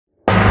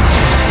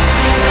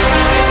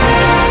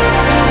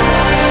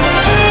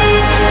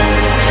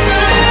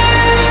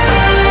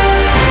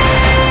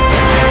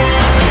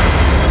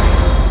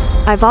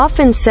I've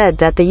often said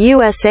that the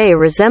USA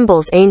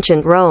resembles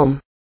ancient Rome.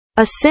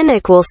 A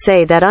cynic will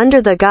say that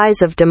under the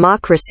guise of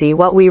democracy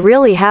what we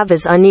really have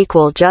is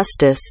unequal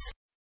justice.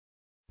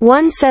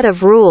 One set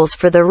of rules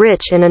for the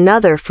rich and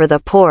another for the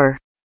poor.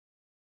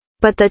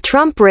 But the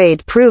Trump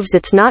raid proves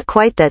it's not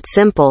quite that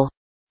simple.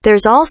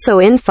 There's also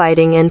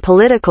infighting and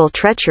political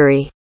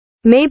treachery.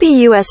 Maybe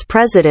US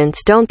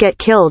presidents don't get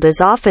killed as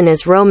often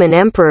as Roman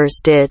emperors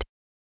did.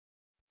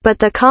 But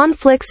the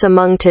conflicts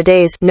among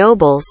today's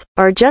nobles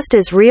are just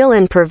as real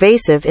and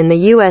pervasive in the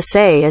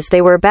USA as they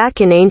were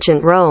back in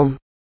ancient Rome.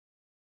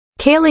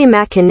 Kayleigh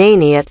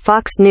McEnany at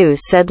Fox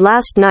News said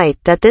last night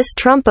that this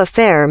Trump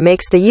affair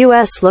makes the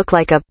US look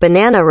like a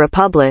banana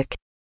republic.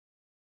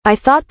 I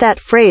thought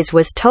that phrase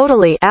was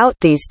totally out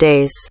these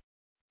days.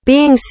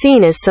 Being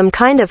seen as some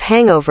kind of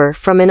hangover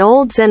from an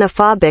old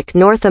xenophobic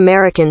North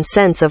American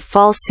sense of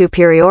false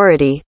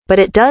superiority, but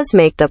it does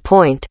make the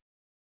point.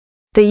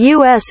 The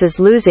US is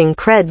losing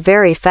cred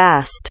very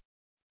fast.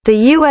 The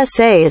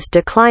USA is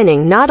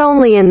declining not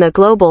only in the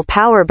global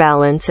power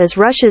balance as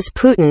Russia's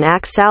Putin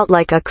acts out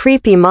like a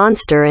creepy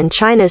monster and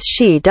China's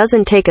Xi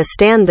doesn't take a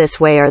stand this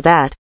way or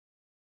that,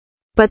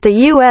 but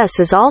the US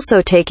is also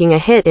taking a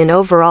hit in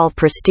overall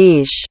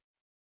prestige.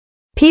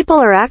 People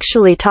are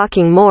actually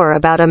talking more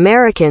about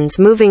Americans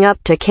moving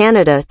up to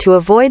Canada to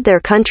avoid their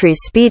country's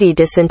speedy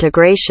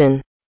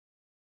disintegration.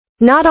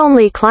 Not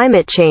only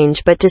climate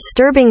change but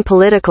disturbing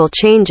political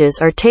changes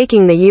are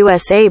taking the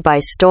USA by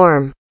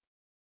storm.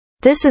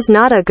 This is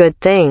not a good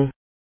thing.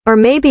 Or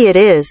maybe it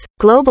is,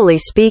 globally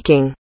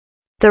speaking.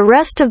 The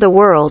rest of the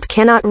world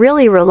cannot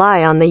really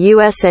rely on the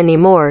US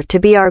anymore to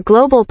be our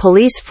global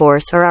police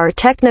force or our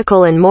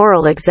technical and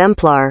moral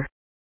exemplar.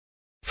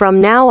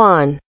 From now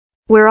on,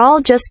 we're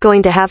all just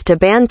going to have to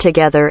band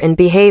together and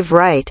behave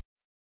right.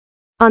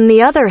 On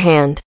the other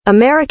hand,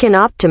 American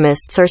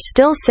optimists are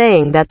still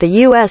saying that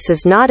the US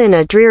is not in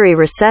a dreary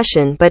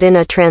recession but in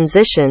a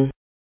transition.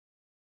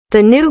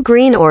 The new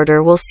Green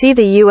Order will see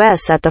the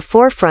US at the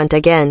forefront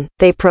again,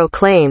 they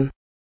proclaim.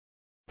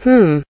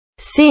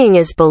 Seeing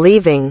is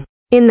believing.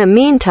 In the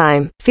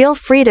meantime, feel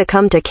free to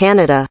come to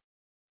Canada.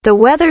 The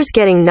weather's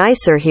getting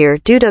nicer here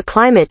due to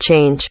climate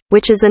change,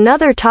 which is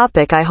another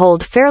topic I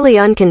hold fairly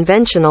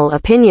unconventional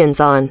opinions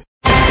on.